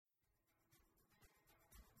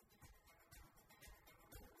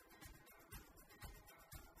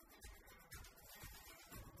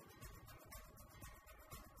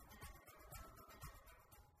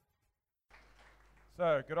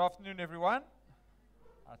So, good afternoon, everyone.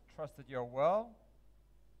 I trust that you're well.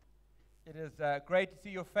 It is great to see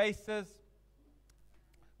your faces.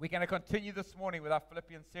 We're going to continue this morning with our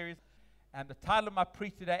Philippians series. And the title of my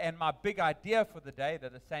preach today and my big idea for the day, they're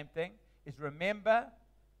the same thing, is remember,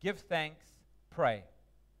 give thanks, pray.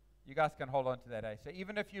 You guys can hold on to that, eh? So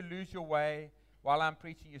even if you lose your way while I'm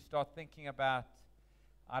preaching, you start thinking about,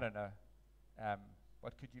 I don't know,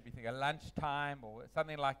 what could you be thinking, lunchtime or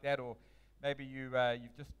something like that, or maybe you've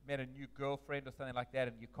just met a new girlfriend or something like that,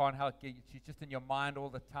 and you can't help it. She's just in your mind all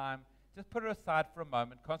the time. Just put her aside for a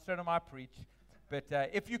moment. Concentrate on my preach. But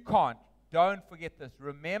if you can't, don't forget this.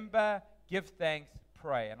 Remember, give thanks,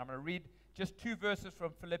 pray. And I'm going to read just two verses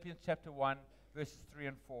from Philippians chapter 1, verses 3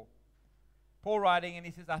 and 4. Paul writing, and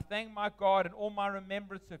he says, I thank my God in all my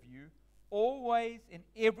remembrance of you, always in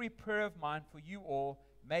every prayer of mine for you all,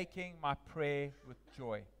 making my prayer with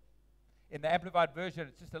joy. In the Amplified Version,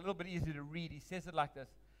 it's just a little bit easier to read. He says it like this.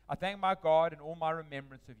 I thank my God in all my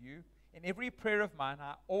remembrance of you. In every prayer of mine,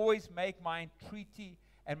 I always make my entreaty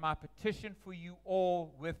and my petition for you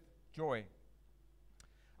all with joy.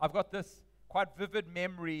 I've got this quite vivid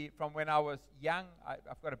memory from when I was young.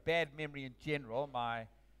 I've got a bad memory in general.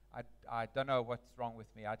 I don't know what's wrong with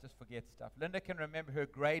me. I just forget stuff. Linda can remember her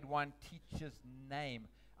grade 1 teacher's name.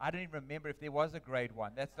 I don't even remember if there was a grade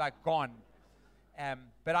 1. That's like gone.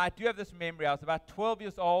 But I do have this memory. I was about 12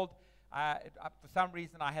 years old. For some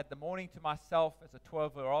reason, I had the morning to myself as a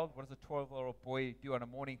 12-year-old. What does a 12-year-old boy do on a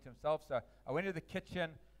morning to himself? So I went to the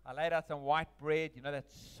kitchen. I laid out some white bread. You know that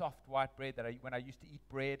soft white bread that when I used to eat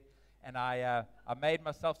bread. And I made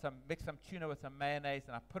myself mixed some tuna with some mayonnaise,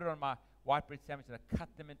 and I put it on my white bread sandwich, and I cut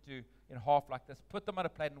them in half like this, put them on a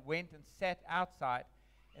plate, and went and sat outside.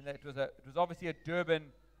 And it was obviously a Durban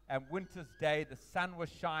winter's day. The sun was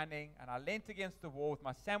shining, and I leant against the wall with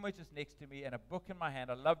my sandwiches next to me and a book in my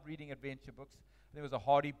hand. I love reading adventure books. I think it was a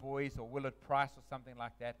Hardy Boys or Willard Price or something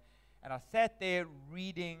like that. And I sat there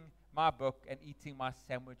reading my book and eating my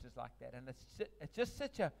sandwiches like that. And it's just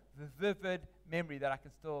such a vivid memory that I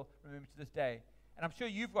can still remember to this day. And I'm sure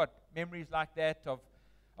you've got memories like that of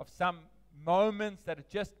some moments that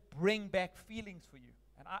just bring back feelings for you.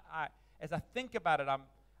 And I as I think about it,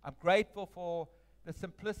 I'm grateful for the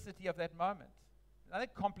simplicity of that moment. Nothing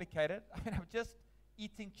complicated. I mean, I'm just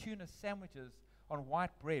eating tuna sandwiches on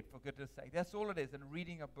white bread, for goodness sake. That's all it is, and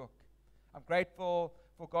reading a book. I'm grateful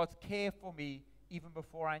for God's care for me even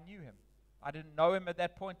before I knew Him. I didn't know Him at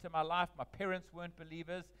that point in my life. My parents weren't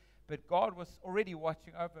believers, but God was already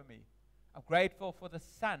watching over me. I'm grateful for the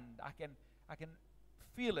sun. I can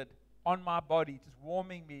feel it on my body, just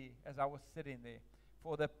warming me as I was sitting there.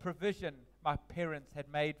 For the provision my parents had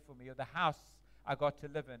made for me, or the house I got to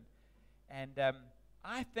live in. And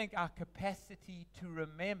I think our capacity to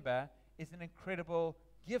remember is an incredible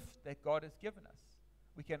gift that God has given us.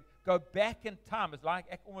 We can go back in time. It's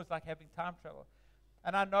almost like having time travel.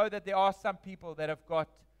 And I know that there are some people that have got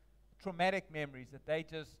traumatic memories that they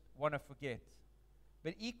just want to forget.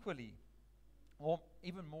 But equally, or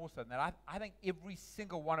even more so than that, I think every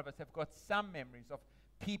single one of us have got some memories of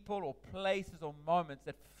people or places or moments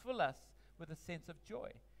that fill us with a sense of joy,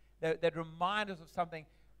 that remind us of something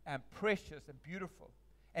precious and beautiful.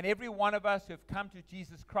 And every one of us who have come to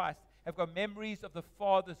Jesus Christ have got memories of the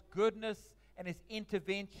Father's goodness and His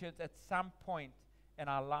interventions at some point in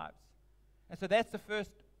our lives. And so that's the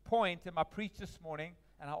first point in my preach this morning,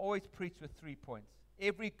 and I always preach with 3 points.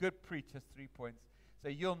 Every good preach has 3 points. So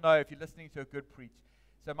you'll know if you're listening to a good preach.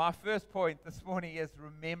 So my first point this morning is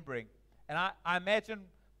remembering. And I imagine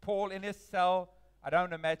Paul in his cell. I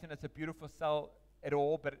don't imagine it's a beautiful cell at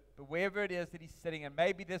all, but wherever it is that he's sitting, and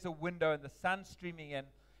maybe there's a window and the sun's streaming in,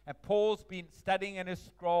 and Paul's been studying in his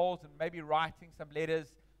scrolls and maybe writing some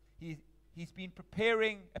letters. He's been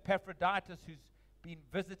preparing Epaphroditus, who's been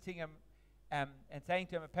visiting him, and saying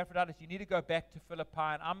to him, Epaphroditus, you need to go back to Philippi,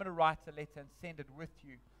 and I'm going to write a letter and send it with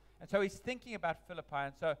you. And so he's thinking about Philippi,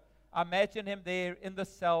 and so I imagine him there in the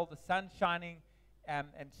cell, the sun shining and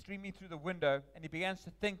streaming through the window, and he begins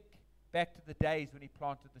to think back to the days when he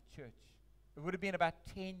planted the church. It would have been about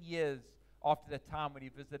 10 years after the time when he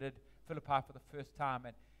visited Philippi for the first time,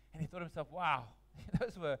 and he thought to himself, wow,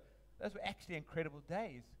 those were actually incredible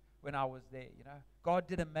days when I was there. God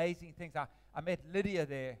did amazing things. I met Lydia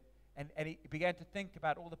there, and he began to think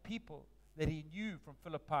about all the people that he knew from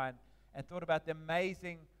Philippi, and thought about the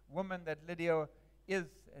amazing woman that Lydia is,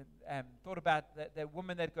 and thought about the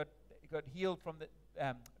woman that got healed from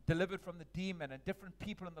delivered from the demon, and different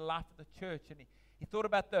people in the life of the church. And he thought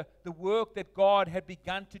about the work that God had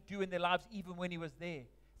begun to do in their lives even when he was there.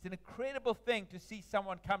 It's an incredible thing to see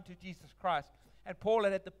someone come to Jesus Christ. And Paul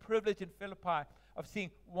had the privilege in Philippi of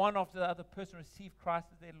seeing one after the other person receive Christ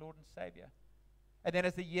as their Lord and Savior. And then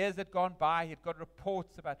as the years had gone by, he had got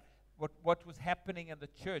reports about what was happening in the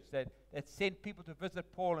church, that sent people to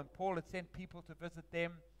visit Paul, and Paul had sent people to visit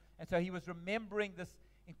them. And so he was remembering this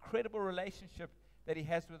incredible relationship that he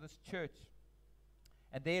has with his church,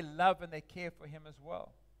 and their love and their care for him as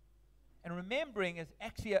well. And remembering is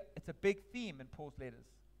actually it's a big theme in Paul's letters.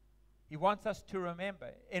 He wants us to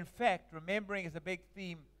remember. In fact, remembering is a big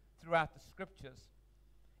theme throughout the scriptures.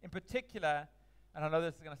 In particular, and I know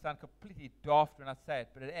this is going to sound completely daft when I say it,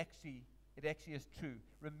 but it actually is true.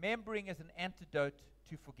 Remembering is an antidote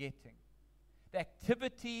to forgetting. The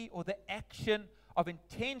activity or the action of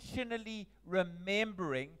intentionally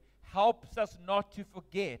remembering helps us not to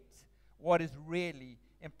forget what is really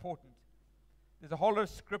important. There's a whole lot of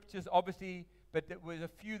scriptures, obviously, but there was a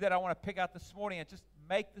few that I want to pick out this morning and just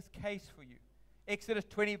make this case for you. Exodus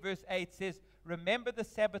 20 verse 8 says, remember the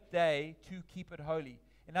Sabbath day to keep it holy.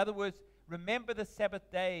 In other words, remember the Sabbath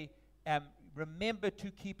day, remember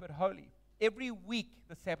to keep it holy. Every week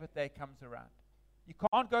the Sabbath day comes around. You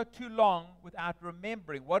can't go too long without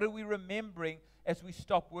remembering. What are we remembering as we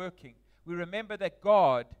stop working? We remember that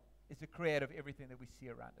God is the creator of everything that we see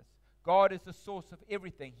around us. God is the source of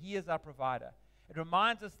everything. He is our provider. It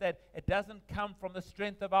reminds us that it doesn't come from the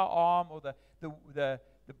strength of our arm or the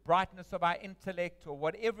brightness of our intellect or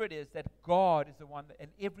whatever it is, that God is the one that, and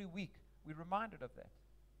every week we're reminded of that.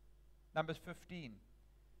 Numbers 15.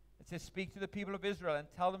 It says, speak to the people of Israel and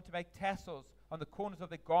tell them to make tassels on the corners of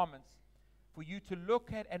their garments for you to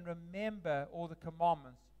look at and remember all the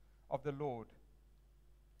commandments of the Lord.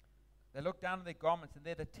 They look down on their garments, and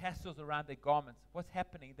they're the tassels around their garments. What's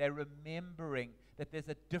happening? They're remembering that there's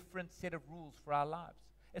a different set of rules for our lives.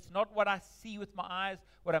 It's not what I see with my eyes,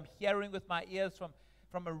 what I'm hearing with my ears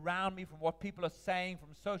from around me, from what people are saying, from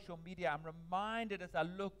social media. I'm reminded as I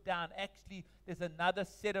look down, actually, there's another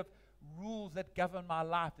set of rules that govern my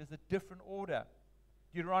life. There's a different order.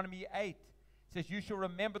 Deuteronomy 8 says, you shall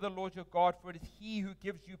remember the Lord your God, for it is He who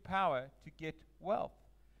gives you power to get wealth.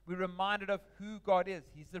 We're reminded of who God is.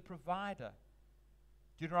 He's the provider.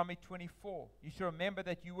 Deuteronomy 24. You shall remember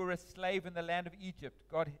that you were a slave in the land of Egypt.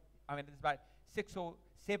 There's about 6 or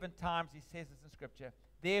 7 times He says this in Scripture.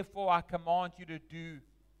 Therefore, I command you to do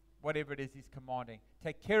whatever it is He's commanding.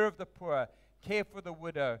 Take care of the poor. Care for the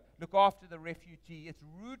widow. Look after the refugee. It's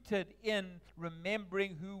rooted in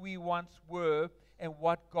remembering who we once were and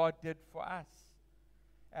what God did for us.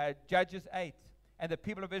 Judges 8. And the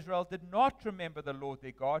people of Israel did not remember the Lord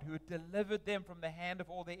their God, who had delivered them from the hand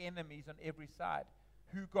of all their enemies on every side.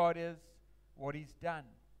 Who God is, what He's done.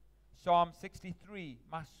 Psalm 63,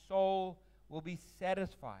 my soul will be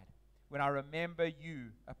satisfied when I remember you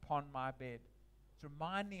upon my bed. It's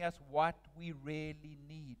reminding us what we really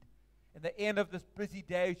need. In the end of this busy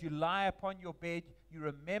day, as you lie upon your bed, you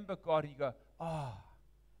remember God and you go,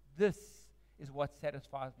 this is what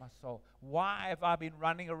satisfies my soul. Why have I been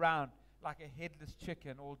running around like a headless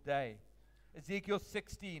chicken all day? Ezekiel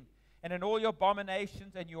 16, and in all your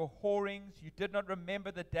abominations and your whorings, you did not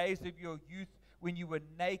remember the days of your youth when you were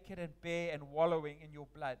naked and bare and wallowing in your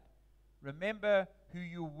blood. Remember who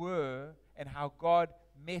you were and how God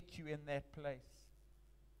met you in that place.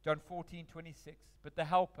 John 14:26, but the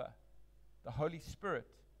Helper, the Holy Spirit,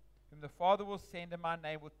 whom the Father will send in my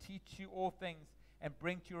name, will teach you all things and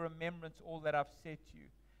bring to your remembrance all that I've said to you.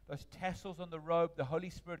 Those tassels on the robe, the Holy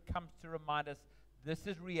Spirit comes to remind us this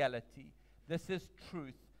is reality, this is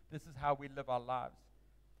truth, this is how we live our lives.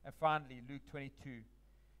 And finally, Luke 22.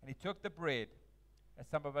 And He took the bread, as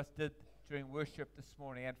some of us did during worship this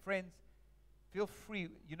morning. And friends, feel free,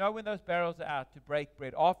 you know when those barrels are out, to break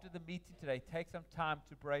bread. After the meeting today, take some time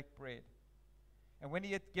to break bread. And when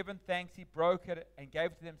He had given thanks, He broke it and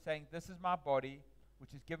gave it to them, saying, this is my body,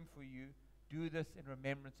 which is given for you. Do this in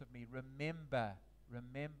remembrance of me. Remember,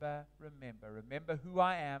 remember, remember. Remember who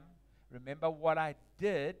I am. Remember what I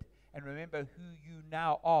did. And remember who you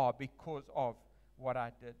now are because of what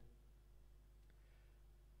I did.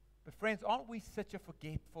 But friends, aren't we such a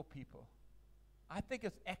forgetful people? I think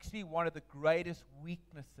it's actually one of the greatest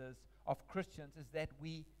weaknesses of Christians is that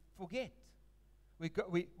we forget.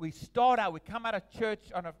 We start out, we come out of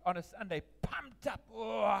church on a Sunday, pumped up.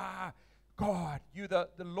 Oh, God, you're the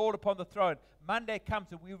Lord upon the throne. Monday comes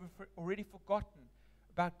and we've already forgotten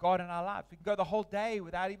about God in our lives. We can go the whole day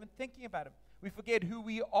without even thinking about Him. We forget who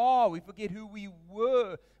we are. We forget who we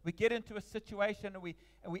were. We get into a situation and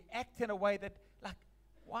we act in a way that, like,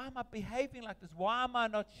 why am I behaving like this? Why am I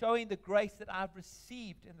not showing the grace that I've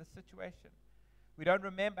received in this situation? We don't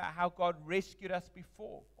remember how God rescued us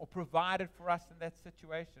before or provided for us in that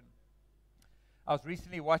situation. I was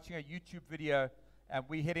recently watching a YouTube video, and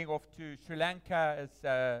we're heading off to Sri Lanka, as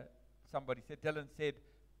somebody said, Dylan said,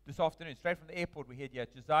 this afternoon, straight from the airport. We head here.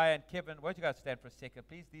 Josiah and Kevin, why don't you guys stand for a second,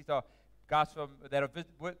 please? These are guys that are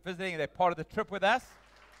visiting. They're part of the trip with us.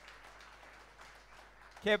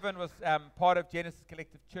 Kevin was part of Genesis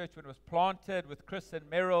Collective Church when it was planted with Chris and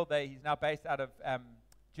Merrill. He's now based out of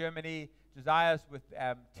Germany. Josiah's with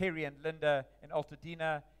Terry and Linda in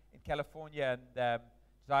Altadena in California. And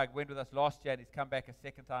Josiah went with us last year, and he's come back a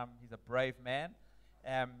second time. He's a brave man.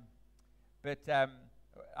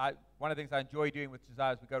 One of the things I enjoy doing with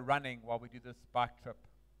Josiah is we go running while we do this bike trip.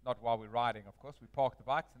 Not while we're riding, of course. We park the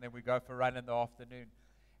bikes, and then we go for a run in the afternoon.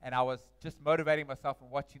 And I was just motivating myself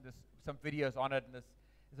and watching some videos on it. And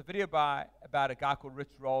there's a video about a guy called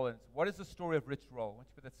Rich Roll. And what is the story of Rich Roll? Why don't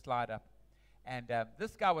you put that slide up? And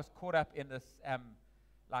this guy was caught up in this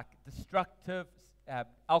destructive,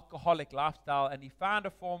 alcoholic lifestyle. And he found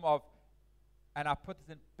a form of, and I put this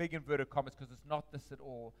in big inverted commas because it's not this at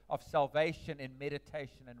all, of salvation in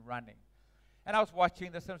meditation and running. And I was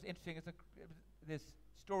watching this, and it was interesting. There's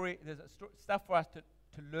stuff for us to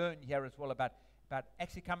learn here as well about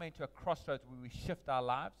actually coming to a crossroads where we shift our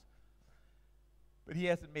lives. But he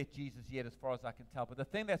hasn't met Jesus yet, as far as I can tell. But the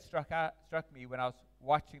thing that struck me when I was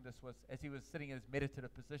watching this was, as he was sitting in his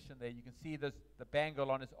meditative position there, you can see the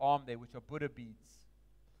bangle on his arm there, which are Buddha beads.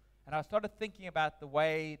 And I started thinking about the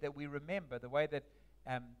way that we remember, the way that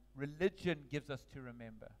religion gives us to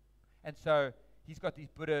remember. And so he's got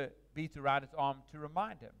these Buddha beads around his arm to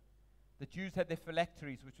remind him. The Jews had their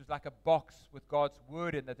phylacteries, which was like a box with God's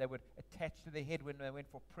word in that they would attach to their head when they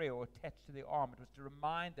went for prayer, or attach to their arm. It was to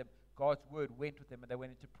remind them God's word went with them and they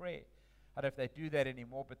went into prayer. I don't know if they do that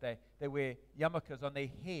anymore, but they wear yarmulkes on their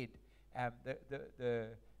head. The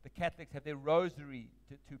Catholics have their rosary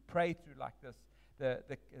to pray through like this.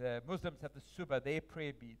 The Muslims have the subha, their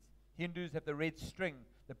prayer beads. Hindus have the red string,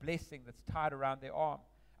 the blessing that's tied around their arm.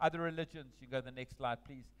 Other religions, you can go to the next slide,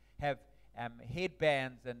 please, have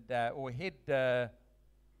headbands and or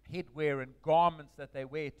headwear and garments that they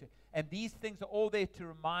wear. And these things are all there to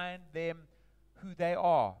remind them who they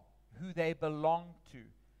are, who they belong to.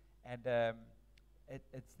 And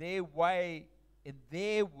it's their way, in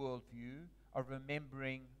their worldview, of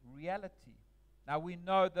remembering reality. Now we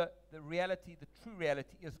know that the reality, the true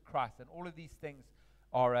reality, is Christ, and all of these things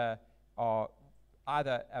are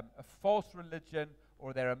either a false religion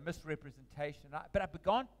or they're a misrepresentation. But I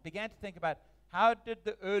began to think about, how did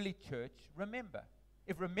the early church remember?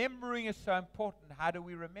 If remembering is so important, how do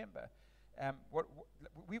we remember?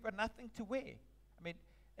 We've got nothing to wear. I mean,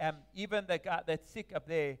 even the guy that's sick up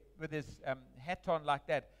there with his hat on like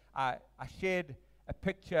that, I shared a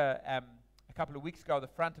picture a couple of weeks ago, the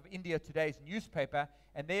front of India Today's newspaper,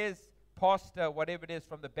 and there's pastor, whatever it is,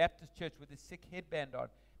 from the Baptist church with his sick headband on,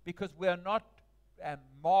 because we are not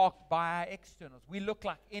marked by our externals. We look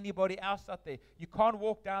like anybody else out there. You can't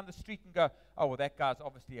walk down the street and go, oh, well, that guy's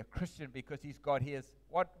obviously a Christian because he's got his.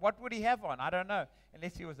 What would he have on? I don't know.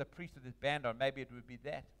 Unless he was a priest with his band on, maybe it would be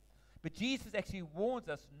that. But Jesus actually warns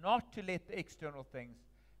us not to let the external things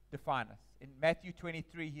define us. In Matthew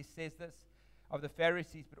 23, he says this of the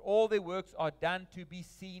Pharisees, but all their works are done to be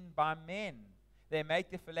seen by men. They make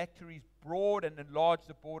their phylacteries broad and enlarge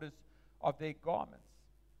the borders of their garments.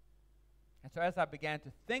 And so as I began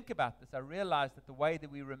to think about this, I realized that the way that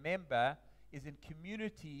we remember is in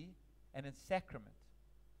community and in sacrament.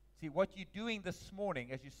 See, what you're doing this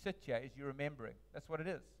morning as you sit here is you're remembering. That's what it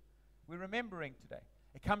is. We're remembering today.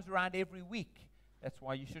 It comes around every week. That's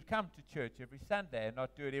why you should come to church every Sunday and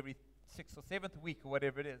not do it every 6th or 7th week or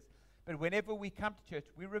whatever it is. But whenever we come to church,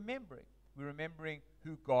 we're remembering. We're remembering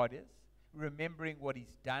who God is. We're remembering what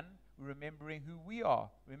He's done. We're remembering who we are.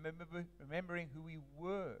 Remembering who we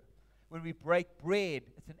were. When we break bread,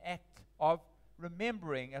 it's an act of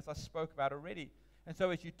remembering, as I spoke about already. And so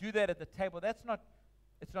as you do that at the table, it's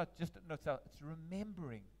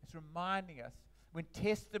remembering. It's reminding us. When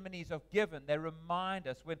testimonies are given, they remind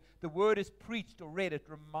us. When the word is preached or read, it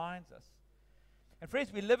reminds us. And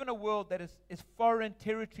friends, we live in a world that is foreign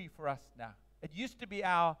territory for us now. It used to be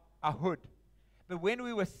our hood. But when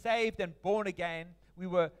we were saved and born again, we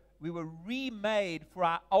were remade for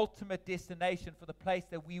our ultimate destination, for the place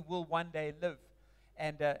that we will one day live.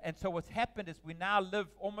 And so what's happened is we now live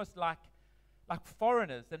almost like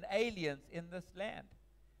foreigners and aliens in this land.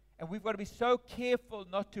 And we've got to be so careful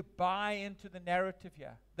not to buy into the narrative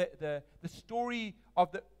here. The story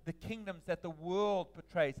of the kingdoms that the world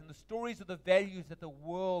portrays and the stories of the values that the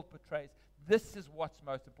world portrays. This is what's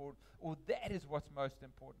most important, or that is what's most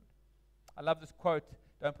important. I love this quote.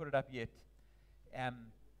 Don't put it up yet.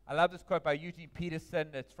 I love this quote by Eugene Peterson.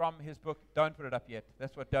 It's from his book, Don't Put It Up Yet.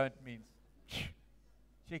 That's what don't means.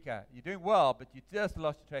 Chica, you're doing well, but you just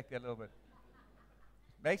lost your track there a little bit.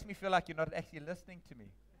 Makes me feel like you're not actually listening to me.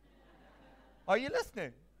 Are you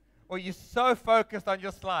listening? Or you're so focused on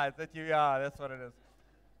your slides that that's what it is.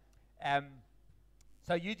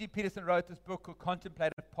 So Eugene Peterson wrote this book called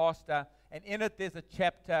Contemplative Pastor, and in it there's a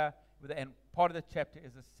chapter, and part of the chapter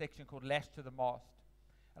is a section called Lashed to the Mast.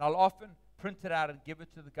 And I'll often print it out and give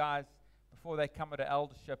it to the guys before they come into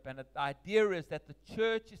eldership. And the idea is that the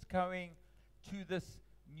church is going to this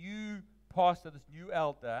new pastor, this new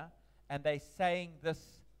elder, and they're saying this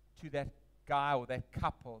to that guy or that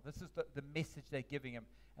couple. This is the message they're giving him.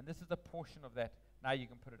 And this is a portion of that. Now you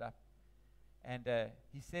can put it up. And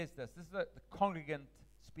he says this. This is the congregant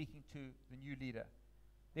speaking to the new leader.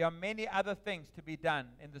 There are many other things to be done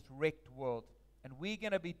in this wrecked world, and we're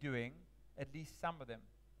going to be doing at least some of them.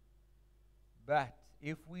 But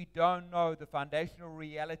if we don't know the foundational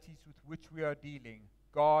realities with which we are dealing,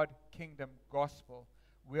 God, kingdom, gospel,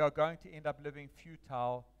 we are going to end up living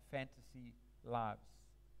futile fantasy lives.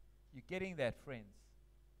 You're getting that, friends?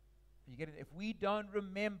 You get it? If we don't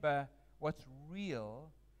remember what's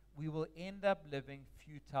real, we will end up living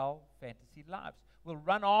futile fantasy lives. We'll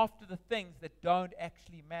run after the things that don't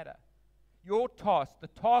actually matter. Your task, the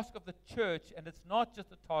task of the church, and it's not just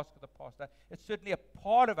the task of the pastor, it's certainly a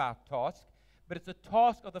part of our task, but it's a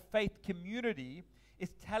task of the faith community,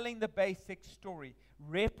 is telling the basic story,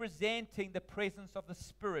 representing the presence of the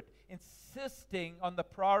Spirit, insisting on the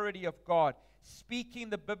priority of God, speaking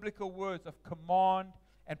the biblical words of command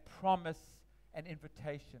and promise and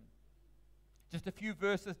invitation. Just a few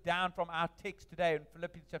verses down from our text today in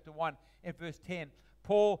Philippians chapter 1 and verse 10,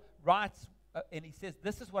 Paul writes and he says,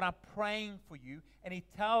 this is what I'm praying for you. And he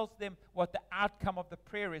tells them what the outcome of the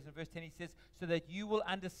prayer is. In verse 10 he says, so that you will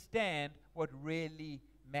understand what really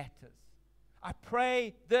matters. I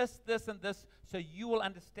pray this, this, and this, so you will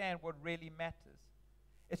understand what really matters.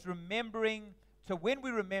 It's remembering. So when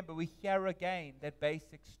we remember, we hear again that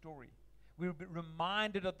basic story. We're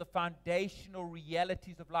reminded of the foundational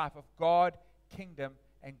realities of life, of God, kingdom,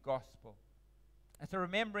 and gospel. And so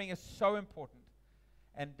remembering is so important.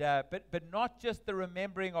 And but not just the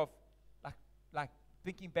remembering of like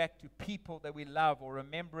thinking back to people that we love, or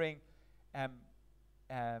remembering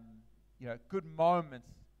good moments.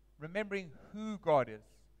 Remembering who God is,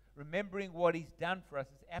 remembering what He's done for us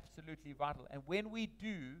is absolutely vital. And when we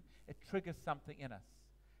do, it triggers something in us.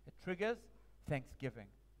 It triggers thanksgiving.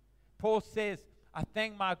 Paul says, I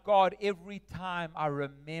thank my God every time I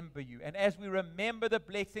remember you. And as we remember the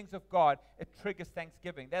blessings of God, it triggers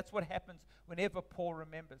thanksgiving. That's what happens whenever Paul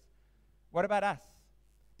remembers. What about us?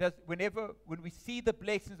 When we see the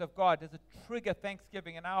blessings of God, does it trigger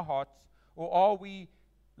thanksgiving in our hearts? Or are we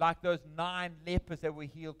like those 9 lepers that were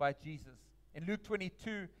healed by Jesus? In Luke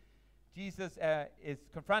 22, Jesus is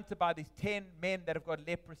confronted by these 10 men that have got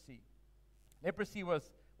leprosy. Leprosy was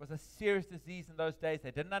a serious disease in those days. They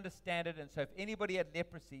didn't understand it, and so if anybody had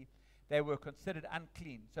leprosy, they were considered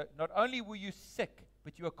unclean. So not only were you sick,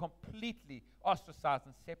 but you were completely ostracized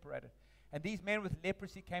and separated. And these men with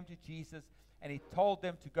leprosy came to Jesus, and He told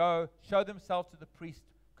them to go show themselves to the priest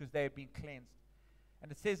because they had been cleansed.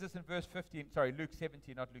 And it says this in verse 15, Luke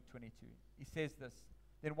 17, not Luke 22. He says this,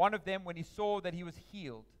 then one of them, when he saw that he was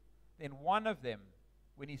healed,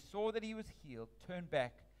 turned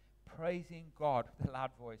back, praising God with a loud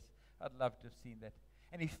voice. I'd love to have seen that.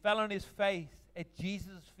 And he fell on his face at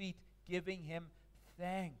Jesus' feet, giving Him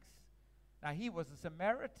thanks. Now he was a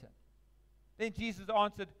Samaritan. Then Jesus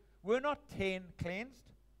answered, were not 10 cleansed?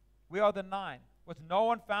 We are the 9. Was no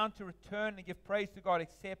one found to return and give praise to God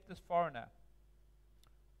except this foreigner?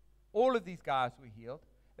 All of these guys were healed.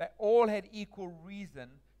 They all had equal reason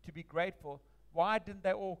to be grateful. Why didn't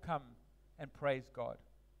they all come and praise God?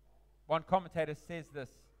 One commentator says this,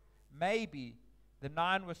 maybe the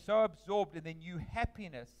 9 were so absorbed in their new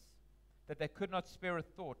happiness that they could not spare a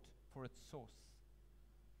thought for its source.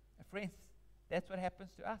 And friends, that's what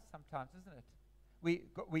happens to us sometimes, isn't it?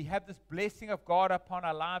 We have this blessing of God upon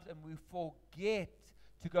our lives, and we forget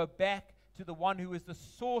to go back to the one who is the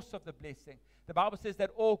source of the blessing. The Bible says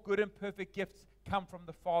that all good and perfect gifts come from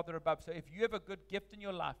the Father above. So if you have a good gift in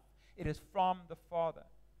your life, it is from the Father.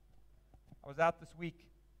 I was out this week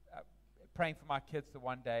praying for my kids the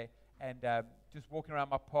one day, and just walking around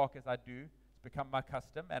my park as I do. It's become my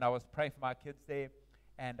custom. And I was praying for my kids there,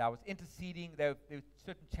 and I was interceding. There were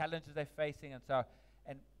certain challenges they're facing, and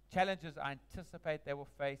challenges I anticipate they will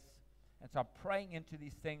face. And so I'm praying into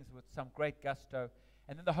these things with some great gusto.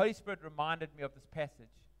 And then the Holy Spirit reminded me of this passage,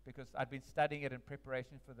 because I'd been studying it in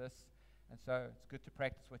preparation for this, and so it's good to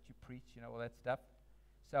practice what you preach, all that stuff.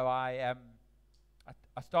 So I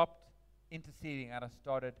stopped interceding, and I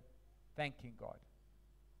started thanking God.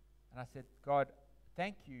 And I said, God,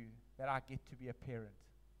 thank you that I get to be a parent.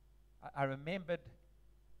 I remembered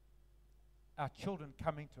our children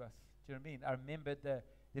coming to us. Do you know what I mean? I remembered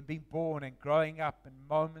them being born and growing up and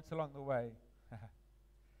moments along the way.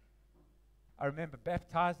 I remember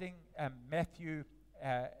baptizing Matthew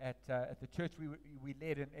at the church we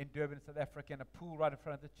led in Durban, South Africa, in a pool right in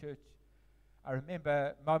front of the church. I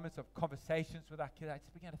remember moments of conversations with our kids. I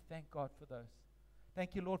just began to thank God for those.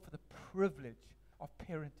 Thank you, Lord, for the privilege of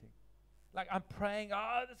parenting. Like I'm praying,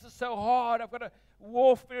 this is so hard. I've got to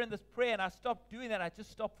warfare in this prayer. And I stopped doing that. I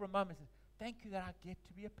just stopped for a moment and said, thank you that I get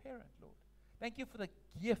to be a parent, Lord. Thank you for the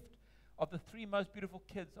gift of the 3 most beautiful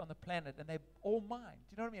kids on the planet. And they're all mine.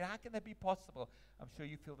 Do you know what I mean? How can that be possible? I'm sure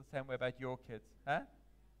you feel the same way about your kids. Huh?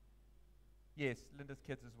 Yes, Linda's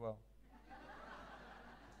kids as well.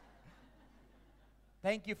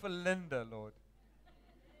 Thank you for Linda, Lord.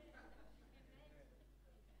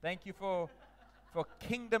 Thank you for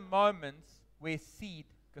kingdom moments where seed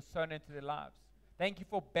goes sown into their lives. Thank you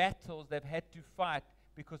for battles they've had to fight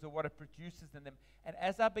because of what it produces in them. And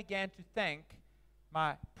as I began to thank,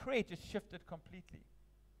 my prayer just shifted completely.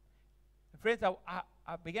 And friends,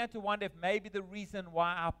 I began to wonder if maybe the reason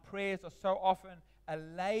why our prayers are so often a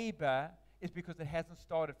labor is because it hasn't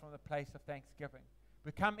started from the place of thanksgiving.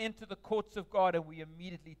 We come into the courts of God and we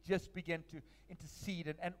immediately just begin to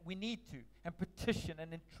intercede, and we need to, and petition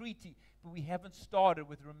and entreaty, but we haven't started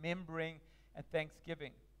with remembering and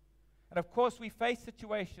thanksgiving. And of course, we face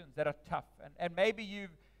situations that are tough, and maybe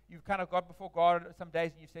you've kind of got before God some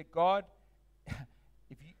days and you say, God,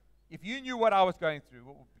 if you knew what I was going through,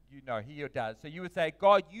 well, you know, He does. So you would say,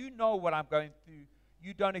 God, you know what I'm going through.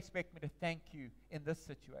 You don't expect me to thank you in this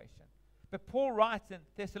situation. But Paul writes in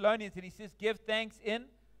Thessalonians, and he says, give thanks in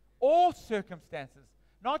all circumstances.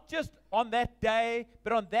 Not just on that day,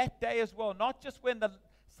 but on that day as well. Not just when the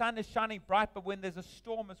sun is shining bright, but when there's a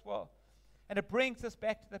storm as well. And it brings us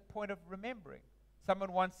back to the point of remembering.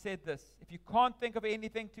 Someone once said this: if you can't think of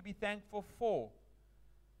anything to be thankful for,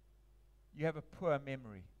 you have a poor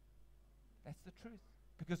memory. That's the truth.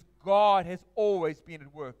 Because God has always been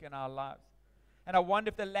at work in our lives. And I wonder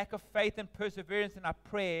if the lack of faith and perseverance in our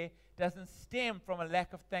prayer doesn't stem from a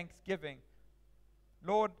lack of thanksgiving.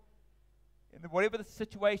 Lord, in whatever the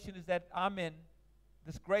situation is that I'm in,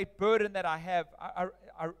 this great burden that I have,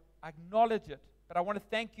 I acknowledge it. But I want to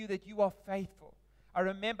thank you that you are faithful. I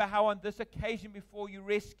remember how on this occasion before you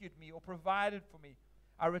rescued me or provided for me.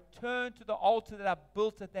 I return to the altar that I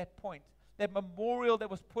built at that point, that memorial that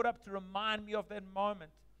was put up to remind me of that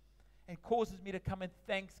moment, and causes me to come in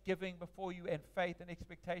thanksgiving before you and faith and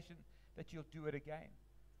expectation that you'll do it again.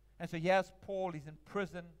 And so here's Paul. He's in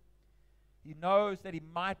prison. He knows that he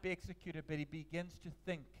might be executed, but he begins to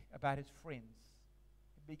think about his friends.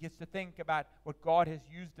 He begins to think about what God has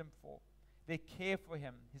used him for, their care for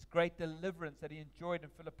him, his great deliverance that he enjoyed in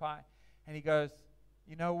Philippi. And he goes,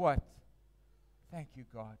 you know what? Thank you,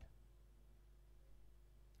 God.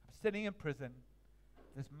 I'm sitting in prison.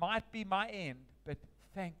 This might be my end, but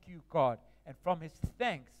thank you, God. And from his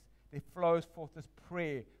thanks, there flows forth this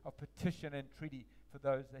prayer of petition and entreaty for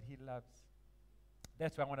those that he loves.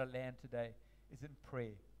 That's where I want to land today, is in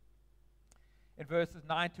prayer. In verses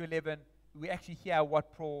 9 to 11, we actually hear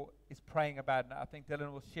what Paul is praying about, and I think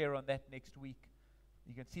Dylan will share on that next week.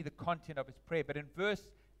 You can see the content of his prayer. But in verse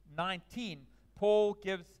 19, Paul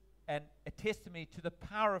gives a testimony to the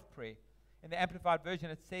power of prayer. In the Amplified Version,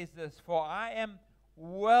 it says this: for I am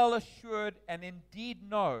well assured and indeed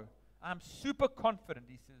know, I'm super confident,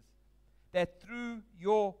 he says, that through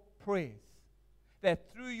your prayers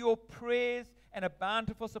and a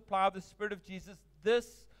bountiful supply of the Spirit of Jesus,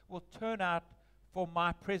 this will turn out for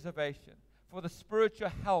my preservation, for the spiritual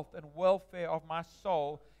health and welfare of my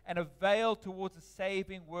soul, and avail towards the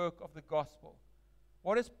saving work of the gospel.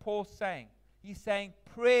 What is Paul saying? He's saying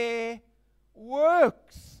prayer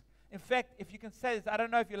works. In fact, if you can say this, I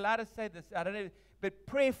don't know if you're allowed to say this, I don't know, but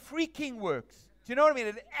prayer freaking works. Do you know what I mean?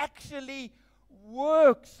 It actually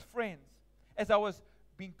works, friends. As I was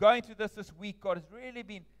been going through this week, God has really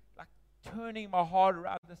been like turning my heart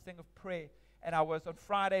around this thing of prayer. And I was on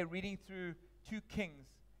Friday reading through 2 Kings,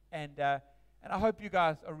 and I hope you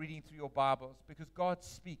guys are reading through your Bibles, because God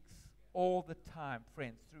speaks all the time,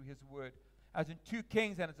 friends, through His Word. I was in 2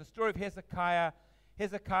 Kings, and it's a story of Hezekiah.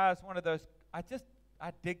 Hezekiah is one of those, I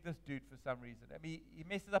dig this dude for some reason. I mean, he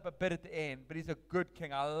messes up a bit at the end, but he's a good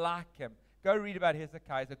king. I like him. Go read about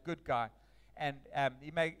Hezekiah. He's a good guy. And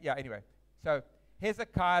anyway. So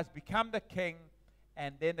Hezekiah has become the king,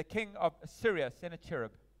 and then the king of Assyria,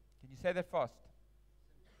 Sennacherib. Can you say that fast?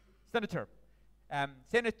 Sennacherib.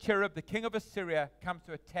 Sennacherib, the king of Assyria, comes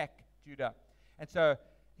to attack Judah. And so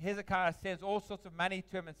Hezekiah sends all sorts of money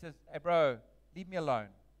to him and says, hey, bro, leave me alone.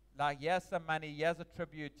 Like, here's some money, here's a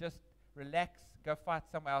tribute, just relax, go fight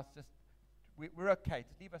somewhere else, we're okay,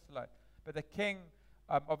 just leave us alone. But the king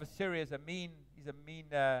of Assyria is he's a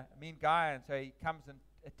mean guy, and so he comes and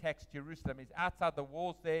attacks Jerusalem. He's outside the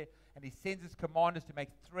walls there, and he sends his commanders to make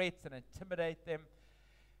threats and intimidate them.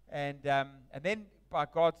 And then, by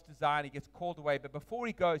God's design, he gets called away. But before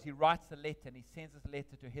he goes, he writes a letter, and he sends this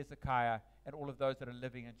letter to Hezekiah and all of those that are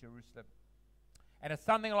living in Jerusalem. And it's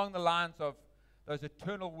something along the lines of those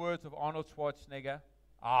eternal words of Arnold Schwarzenegger.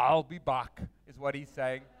 I'll be back, is what he's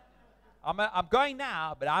saying. I'm going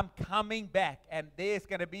now, but I'm coming back, and there's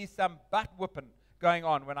going to be some butt whooping going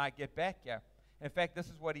on when I get back here. In fact, this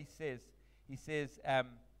is what he says. He says,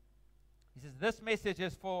 this message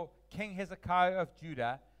is for King Hezekiah of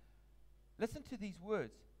Judah. Listen to these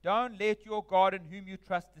words. Don't let your God in whom you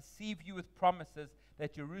trust deceive you with promises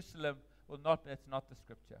that Jerusalem will not. That's not the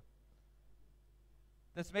scripture.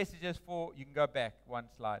 This message is for, you can go back one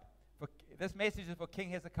slide. This message is for King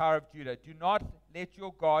Hezekiah of Judah. Do not let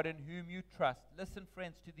your God in whom you trust. Listen,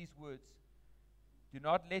 friends, to these words. Do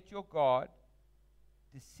not let your God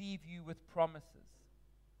deceive you with promises.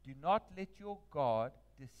 Do not let your God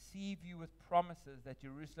deceive you with promises that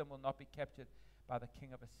Jerusalem will not be captured by the king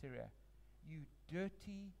of Assyria. You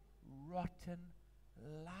dirty, rotten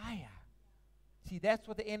liar. See, that's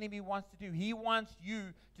what the enemy wants to do. He wants you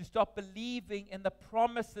to stop believing in the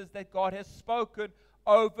promises that God has spoken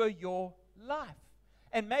over your life.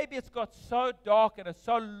 And maybe it's got so dark and it's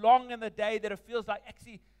so long in the day that it feels like,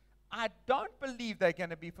 actually, I don't believe they're going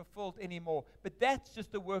to be fulfilled anymore. But that's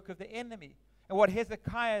just the work of the enemy. And what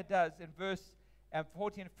Hezekiah does in verse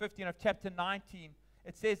 14 and 15 of chapter 19,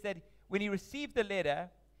 it says that when he received the letter,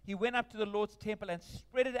 he went up to the Lord's temple and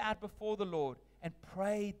spread it out before the Lord and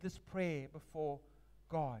prayed this prayer before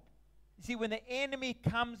God. You see, when the enemy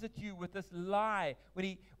comes at you with this lie,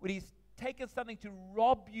 when he's taken something to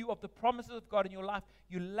rob you of the promises of God in your life,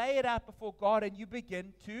 you lay it out before God and you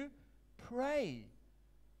begin to pray.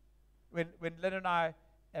 When Linda and I,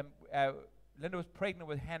 Linda was pregnant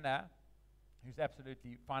with Hannah, who's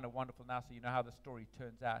absolutely fine and wonderful now, so you know how the story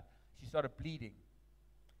turns out. She started bleeding.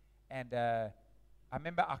 And I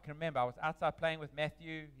can remember I was outside playing with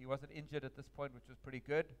Matthew. He wasn't injured at this point, which was pretty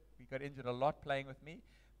good. He got injured a lot playing with me.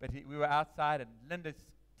 But we were outside, and Linda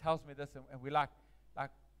tells me this, and we're like,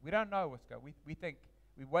 we don't know what's going on. We think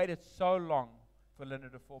we waited so long for Linda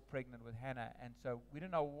to fall pregnant with Hannah, and so we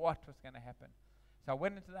didn't know what was going to happen. So I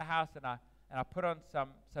went into the house, and I put on some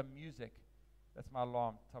music. That's my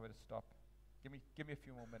alarm. Tell me to stop. Give me a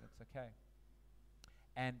few more minutes, okay?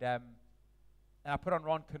 And I put on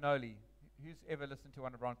Ron Canoli. Who's ever listened to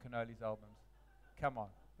one of Ron Canoli's albums? Come on.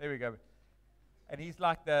 There we go. And he's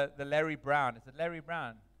like the Larry Brown. Is it Larry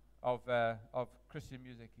Brown of Christian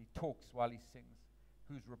music? He talks while he sings.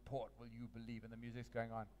 Whose report will you believe? And the music's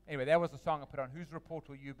going on. Anyway, that was the song I put on. Whose report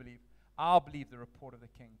will you believe? I'll believe the report of the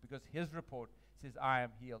king, because his report says I am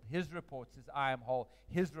healed. His report says I am whole.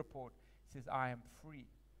 His report says I am free.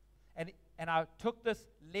 And I took this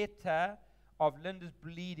letter of Linda's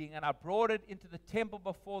bleeding, and I brought it into the temple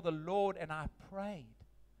before the Lord, and I prayed.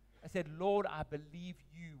 I said, Lord, I believe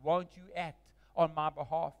you. Won't you act on my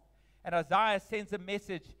behalf? And Isaiah sends a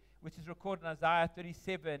message, which is recorded in Isaiah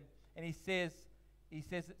 37, and he sends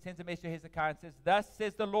a message to Hezekiah and says, thus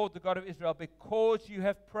says the Lord, the God of Israel, because you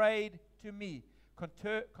have prayed to me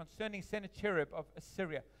concerning Sennacherib of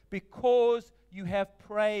Assyria, because you have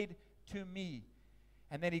prayed to me.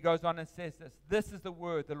 And then he goes on and says this is the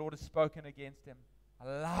word the Lord has spoken against him.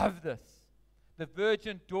 I love this. The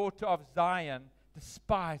virgin daughter of Zion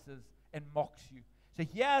despises and mocks you. So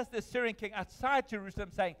here's the Assyrian king outside Jerusalem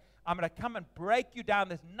saying, I'm going to come and break you down.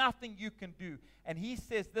 There's nothing you can do. And he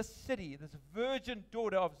says this city, this virgin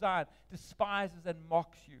daughter of Zion, despises and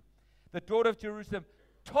mocks you. The daughter of Jerusalem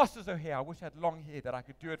tosses her hair. I wish I had long hair that I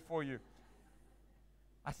could do it for you.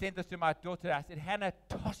 I sent this to my daughter. I said, Hannah,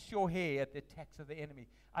 toss your hair at the attacks of the enemy.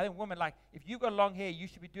 I think women, if you've got long hair, you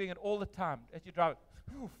should be doing it all the time. As you drive,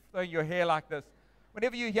 throwing your hair like this.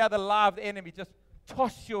 Whenever you hear the lie of the enemy, just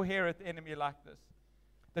toss your hair at the enemy like this.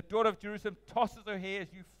 The daughter of Jerusalem tosses her hair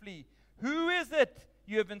as you flee. Who is it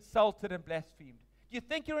you have insulted and blasphemed? Do you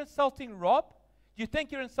think you're insulting Rob? Do you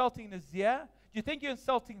think you're insulting Nazir? Do you think you're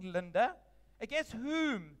insulting Linda? Against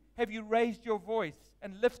whom have you raised your voice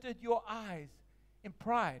and lifted your eyes in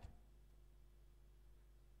pride?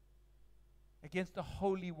 Against the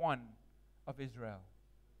Holy One of Israel.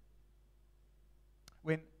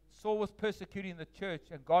 When Saul was persecuting the church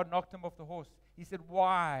and God knocked him off the horse, he said,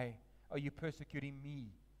 why are you persecuting me?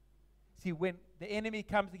 See, when the enemy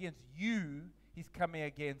comes against you, he's coming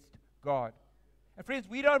against God. And friends,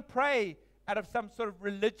 we don't pray out of some sort of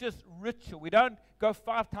religious ritual. We don't go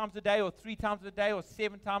 5 times a day or 3 times a day or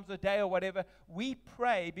 7 times a day or whatever. We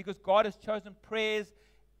pray because God has chosen prayer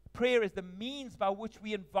is the means by which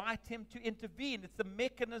we invite Him to intervene. It's the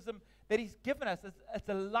mechanism that He's given us. It's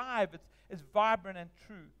alive. It's vibrant and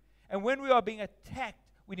true. And when we are being attacked,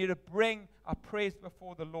 we need to bring our prayers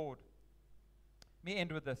before the Lord. Let me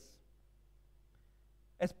end with this.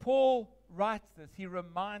 As Paul writes this, he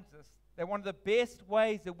reminds us that one of the best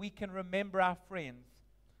ways that we can remember our friends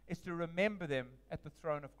is to remember them at the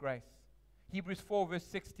throne of grace. Hebrews 4 verse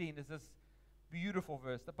 16 is this beautiful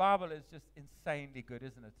verse. The Bible is just insanely good,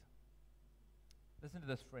 isn't it? Listen to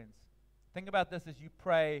this, friends. Think about this as you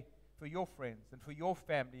pray for your friends and for your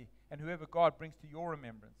family and whoever God brings to your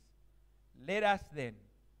remembrance. Let us then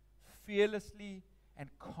fearlessly and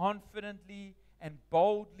confidently and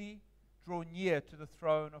boldly draw near to the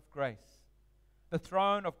throne of grace, the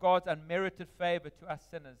throne of God's unmerited favor to us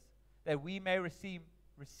sinners, that we may receive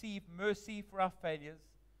mercy for our failures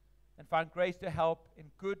and find grace to help in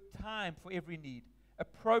good time for every need,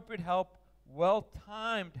 appropriate help,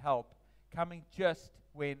 well-timed help, coming just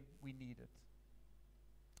when we need it.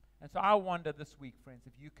 And so I wonder this week, friends,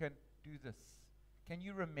 if you can do this. Can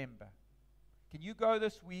you remember? Can you go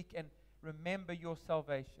this week and remember your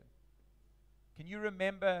salvation? Can you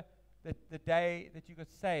remember the day that you got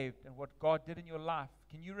saved and what God did in your life?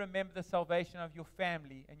 Can you remember the salvation of your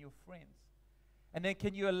family and your friends? And then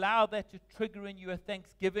can you allow that to trigger in you a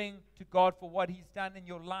thanksgiving to God for what He's done in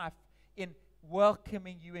your life, in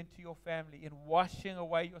welcoming you into your family, in washing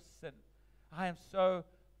away your sin? I am so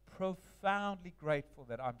profoundly grateful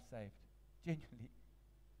that I'm saved. Genuinely.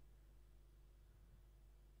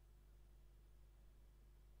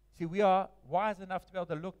 See, we are wise enough to be able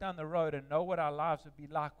to look down the road and know what our lives would be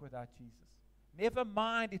like without Jesus. Never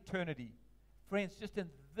mind eternity. Friends, just in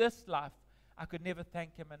this life, I could never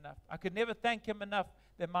thank Him enough. I could never thank Him enough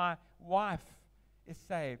that my wife is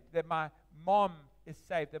saved, that my mom is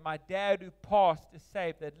saved, that my dad who passed is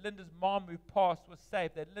saved, that Linda's mom who passed was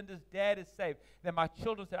saved, that Linda's dad is saved, that my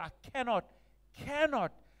children are saved. I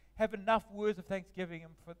cannot have enough words of thanksgiving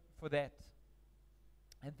for that.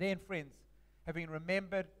 And then, friends, having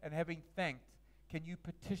remembered and having thanked, can you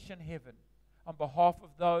petition heaven on behalf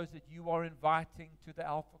of those that you are inviting to the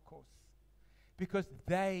Alpha course? Because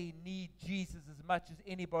they need Jesus as much as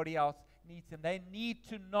anybody else needs Him. They need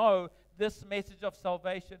to know this message of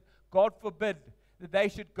salvation. God forbid that they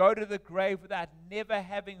should go to the grave without never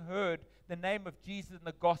having heard the name of Jesus and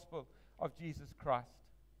the gospel of Jesus Christ.